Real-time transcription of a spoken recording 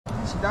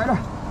起来了！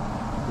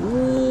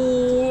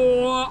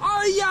哇！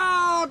哎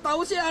呀，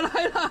倒下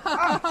来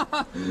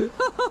了！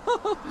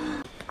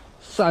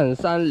上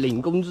山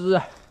领工资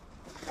啊！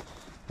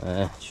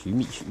取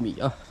米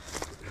啊！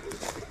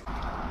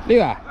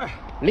六啊，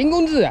领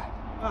工资啊！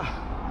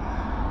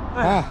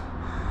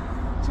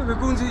这个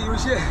工资有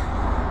些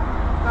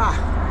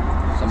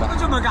什么？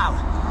这么高？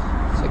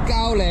是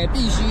高嘞，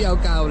必须要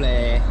高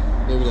嘞，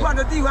对不对？换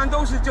的地方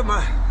都是这么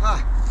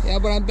要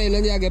不然被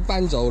人家给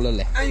搬走了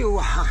嘞。哎呦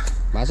啊！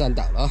马上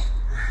到了啊！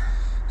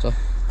走，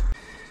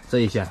这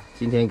一箱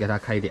今天给它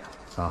开掉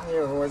啊！哎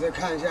呦，我再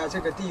看一下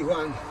这个地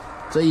方。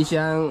这一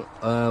箱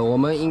我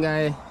们应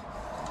该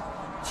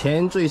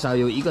前最少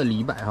有1个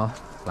礼拜哈，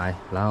来，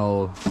然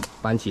后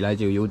搬起来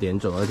就有点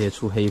重，而且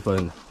出黑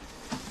分了。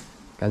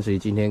干脆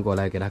今天过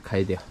来给它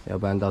开掉，要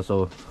不然到时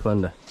候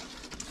分了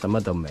什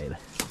么都没了。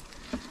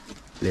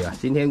对吧？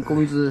今天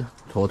工资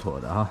妥妥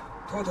的哈。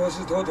妥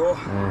是妥。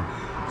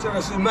这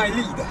个是卖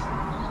力的。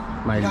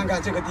卖力。看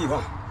看这个地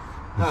方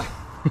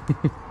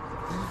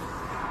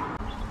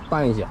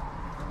搬一下，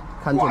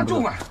看重不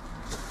重啊？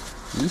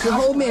你是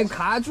后面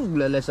卡住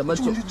了嘞？什么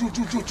重？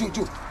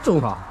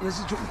重哈？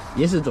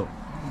也是重。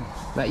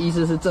那意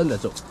思是真的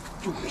重。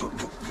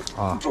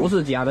重不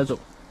是假的重。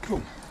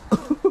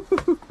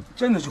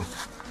真的重。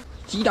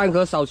鸡蛋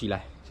壳烧起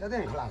来。鸡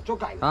蛋壳做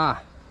改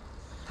啊！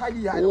太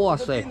厉害了！哇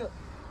塞！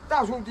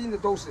到处钉的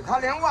都是，他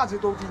连袜子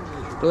都钉进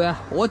去。对啊，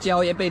我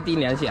脚也被钉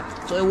2下，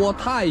这一窝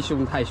太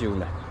凶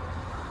了。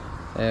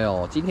哎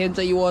呦，今天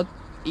这一窝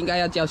应该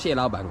要叫谢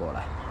老板过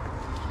来，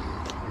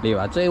对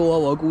吧？这一窝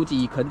我估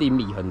计肯定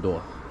米很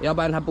多，要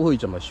不然他不会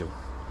这么凶，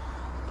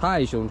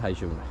太凶了。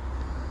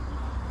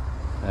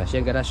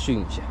先给他训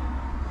一下。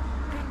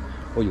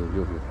哦呦，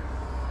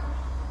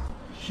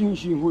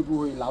训会不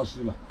会老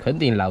实嘛？肯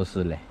定老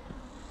实嘞，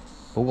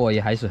不过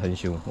也还是很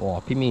凶哇，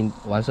拼命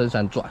往身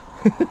上转。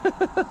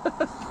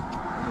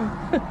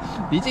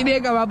你今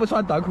天干嘛不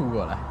穿短裤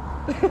过来？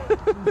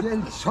今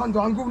天穿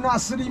短裤，那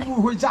司令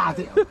部会炸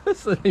掉。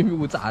司令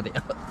部炸掉。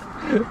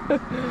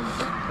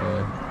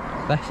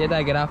来，现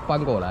在给它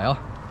翻过来哦，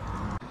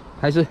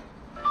开始。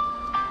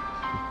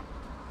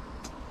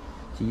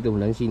激动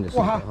人心的时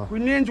候哈。会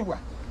粘住啊！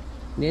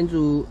粘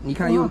住，你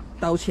看用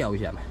刀撬一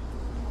下嘛。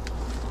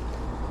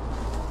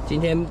今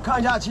天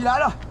看一下起来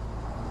了。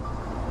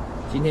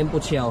今天不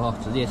敲哈，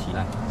直接起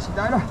来。起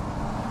来了。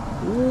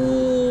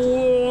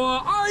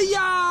哇！哎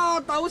呀，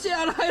倒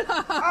下来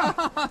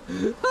了！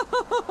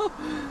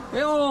哎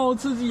呦，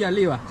刺激眼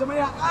力啊！怎么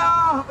样？哎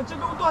呀，这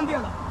个断掉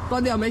了。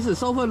断掉没事，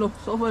收分喽。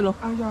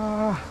哎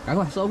呀，赶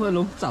快收分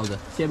喽，照着，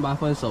先把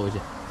分收一下。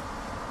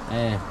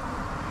哎，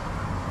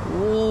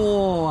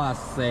哇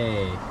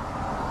塞！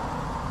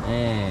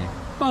哎，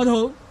爆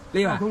头，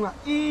厉害！爆头啊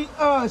！1、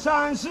2、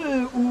3、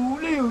4、5、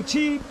6、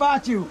7、8、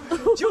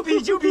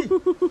9匹。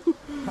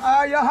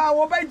哎呀，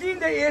我被钉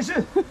的也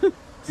是。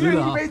值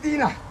了啊！被钉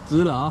了，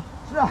值了啊！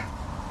是啊，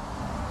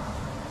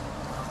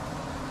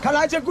看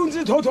来这工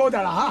资妥妥的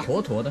了哈。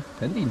妥的，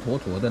肯定妥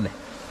的嘞。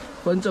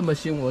分这么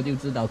凶，我就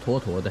知道妥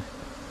的。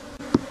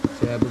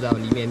现在不知道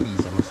里面米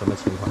什么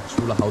情况，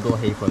出了好多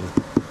黑分。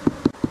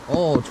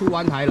哦，出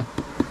完台了，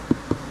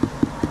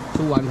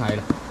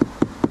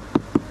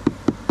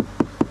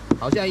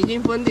好像已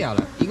经分掉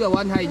了，1个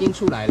完台已经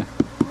出来了，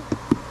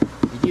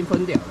已经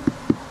分掉了。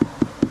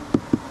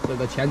这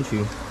个强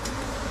群。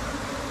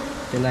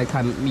现在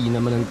看蜜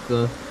能不能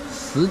割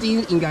，10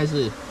斤应该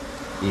是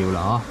有了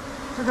啊。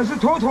这个是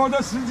妥的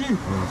10斤。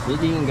10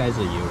斤应该是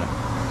有了。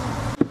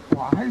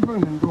哇，黑分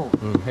很多。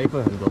黑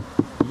分很多，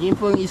已经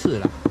分1次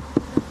了。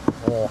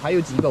哦，还有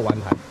几个完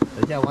台，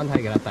等下完台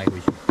给它带回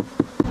去。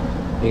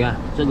你看，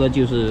这个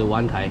就是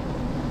完台，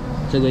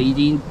这个已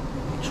经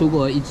出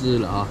过1只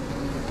了啊。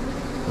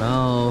然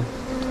后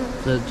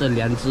这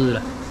2只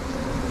了，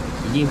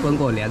已经分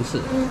过2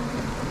次。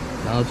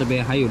然后这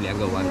边还有2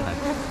个完台。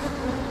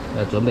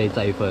准备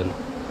再分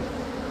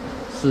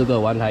，4个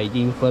完台已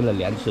经分了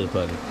2次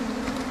分。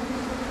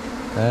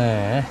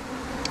哎，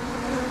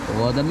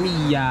我的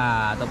蜜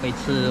呀都被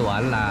吃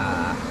完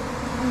啦。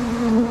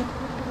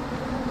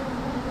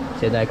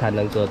现在看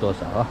能割多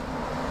少啊？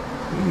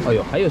哎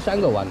呦，还有3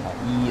个完台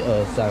，1、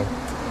2、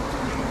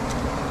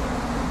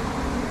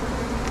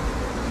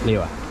3、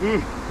6啊。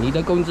你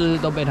的工资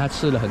都被他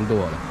吃了很多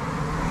了。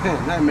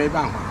那也没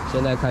办法。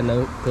现在看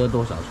能割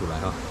多少出来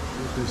啊？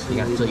你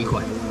看这一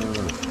块。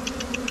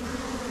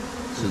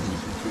刺激。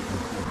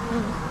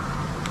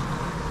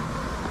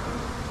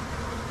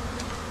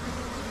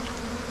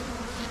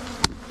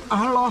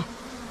好了，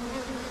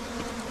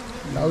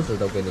老子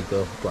都给你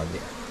割断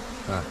掉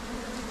啊！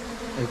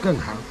更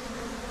好。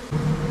你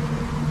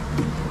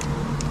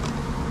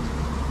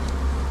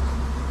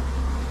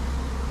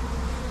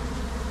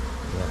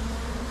看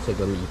这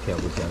个米漂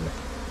不漂亮？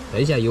等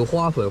一下有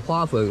花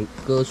粉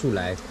割出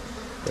来，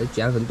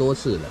讲很多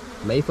次了，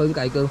没分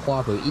盖跟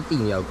花粉一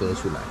定要割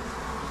出来。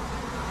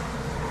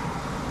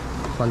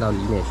放到里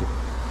面去。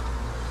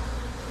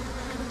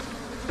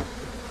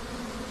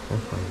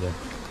放一下，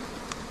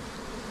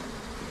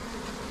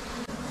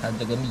看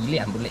这个米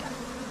亮不亮？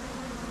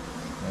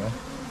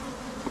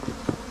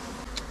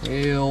哎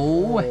呦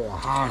喂，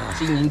哇，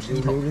晶莹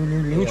剔透，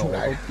流出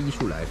来，都滴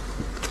出来了。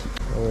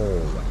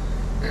哦，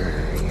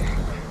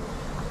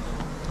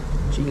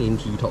晶莹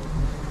剔透，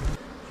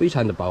非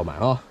常的饱满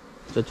啊、哦！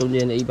这中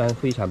间的一般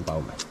非常饱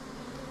满。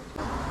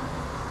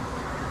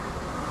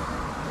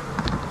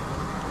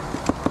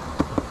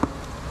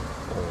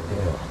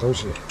哦，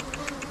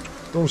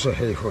都是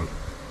黑蜂，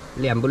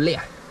亮不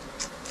亮？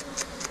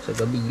这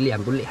个米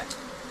亮不亮？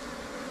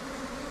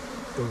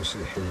都是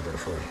黑的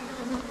蜂。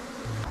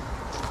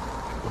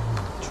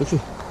出去。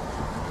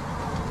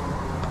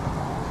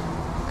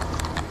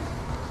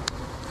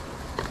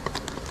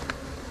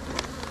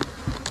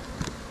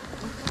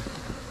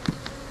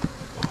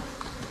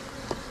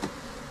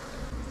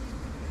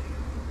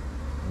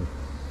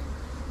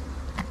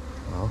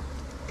好。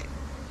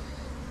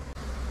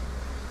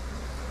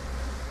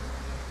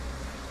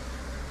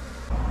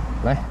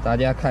来，大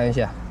家看一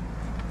下，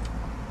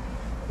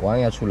王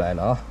要出来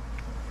了啊！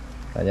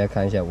大家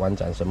看一下王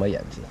长什么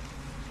样子。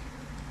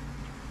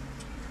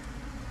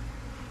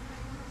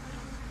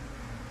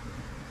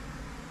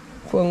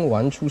蜂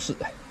王出世，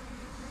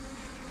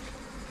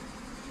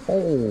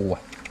哦，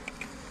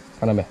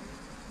看到没？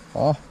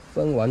哦，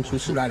蜂王出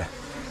世来了，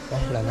来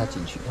让它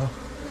进去啊！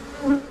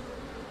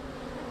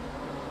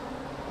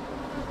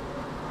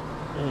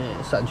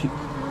上去，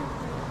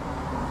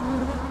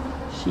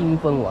新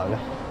蜂王啊！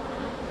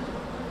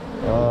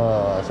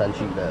哦，上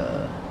去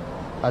了，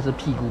它是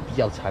屁股比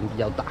较长，比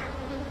较大。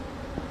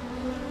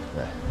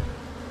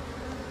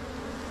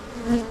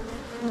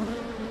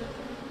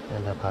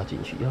让它爬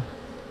进去啊！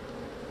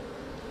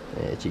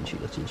进去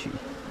了，进去了。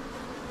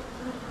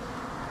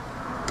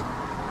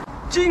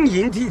晶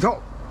莹剔透。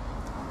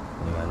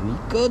你看，你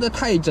割得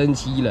太整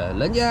齐了，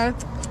人家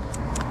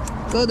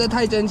割得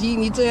太整齐，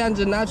你这样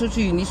子拿出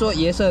去，你说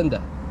野生的，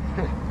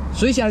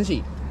谁相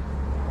信？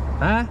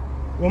啊？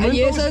我们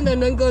野生的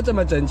能割这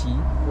么整齐？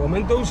我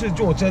们都是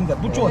做真的，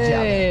不做假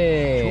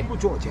的，全部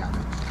做假的。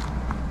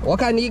我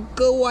看你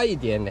割歪一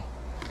点呢。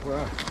不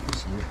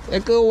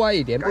行。割歪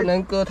一点，不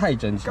能割太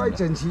整齐。该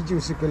整齐就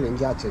是跟人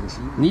家整齐。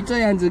你这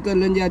样子跟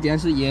人家讲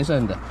是野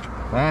生的，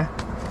啊？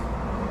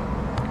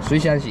谁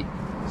相信？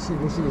信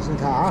不信是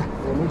他啊？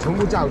我们从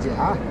不造假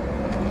啊。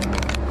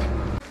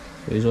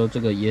所以说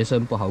这个野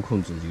生不好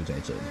控制就在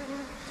这里，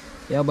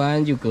要不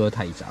然就割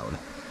太早了。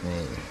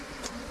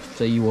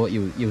这一窝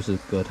又是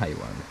割太晚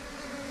了。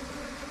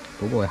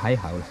不过还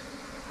好了，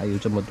还有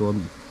这么多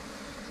米，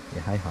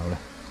也还好了。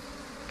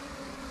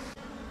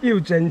又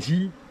整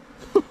齐。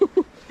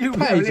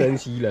太珍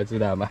惜了，知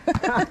道吗？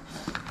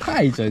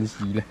太珍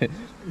惜了，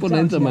不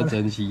能这么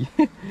珍惜。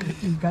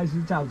应该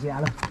是造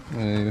假了。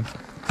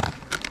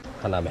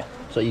看到没有？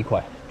这一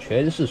块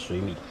全是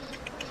水米。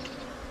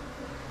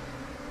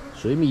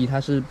水米它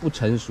是不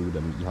成熟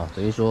的米哈，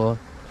等于说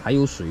还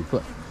有水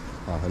分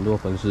啊。很多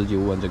粉丝就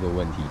问这个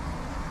问题。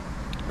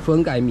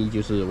分盖米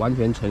就是完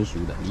全成熟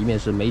的，里面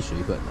是没水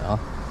分的啊。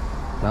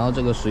然后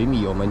这个水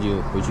米我们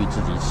就回去自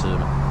己吃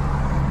嘛，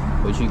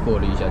回去过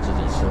滤一下自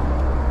己吃。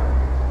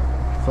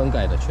分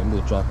盖的全部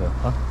装盒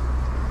啊，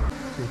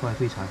这块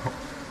非常厚，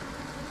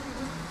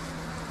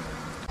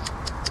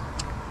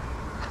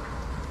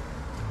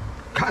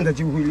看着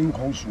就会流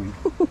口水。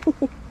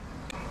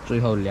最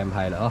后2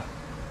排了啊！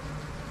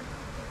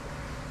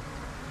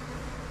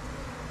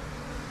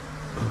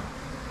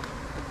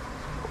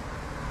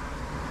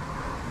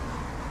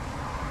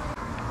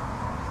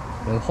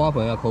那个花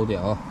粉要抠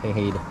掉啊，黑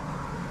黑的，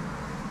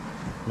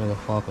那个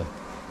花粉，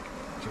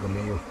这个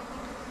没有。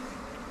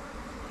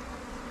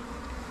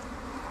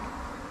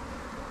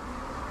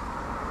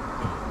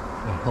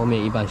后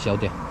面一半削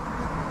掉，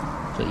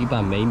这一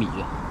半没米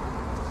了，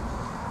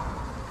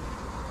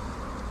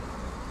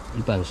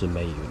一半是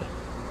没油的，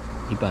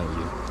一半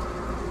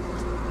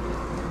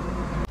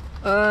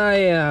有。哎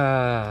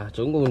呀，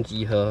总共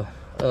几盒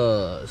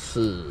？2、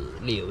4、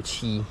6、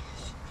7，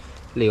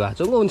 6啊，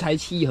总共才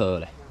7盒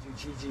嘞。就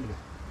7斤了，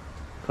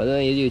可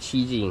能也就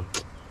7斤。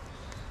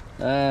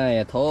哎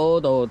呀，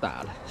头都大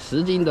了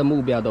，10斤的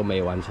目标都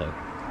没完成，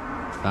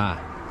啊！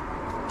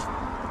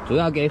主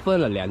要给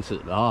分了2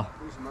次了啊。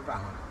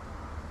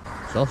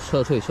走，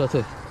撤退，纸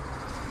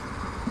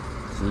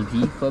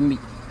皮分米，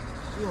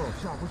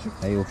下不去，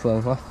还有分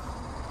哈，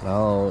然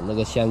后那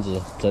个箱子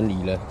整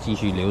理了，继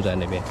续留在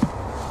那边，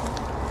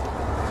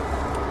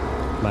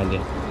慢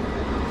点，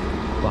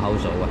不好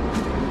手啊。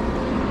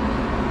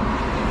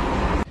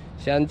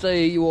像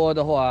这一窝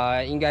的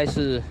话，应该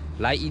是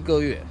来1个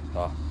月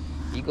啊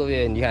，1个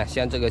月，你看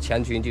像这个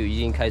强群就已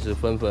经开始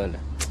分了，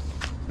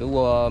如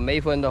果没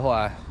分的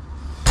话，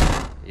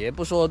也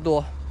不说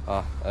多。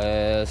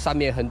上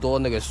面很多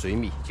那个水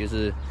米，就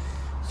是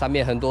上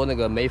面很多那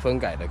个没分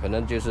改的，可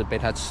能就是被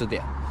它吃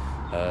掉。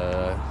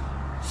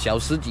小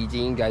10几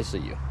斤应该是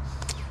有，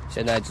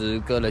现在只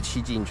割了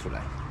7斤出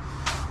来，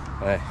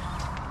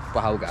不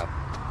好搞。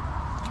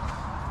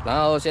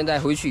然后现在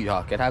回去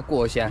给它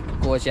过香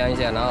一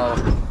下，然后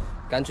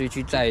干脆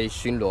去再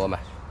巡逻嘛，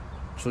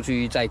出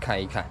去再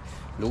看一看，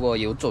如果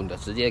有中的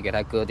直接给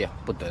它割掉，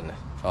不等了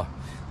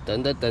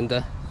等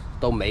的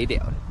都没掉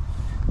了。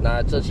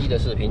那这期的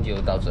视频就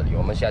到这里，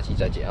我们下期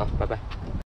再见啊，拜拜。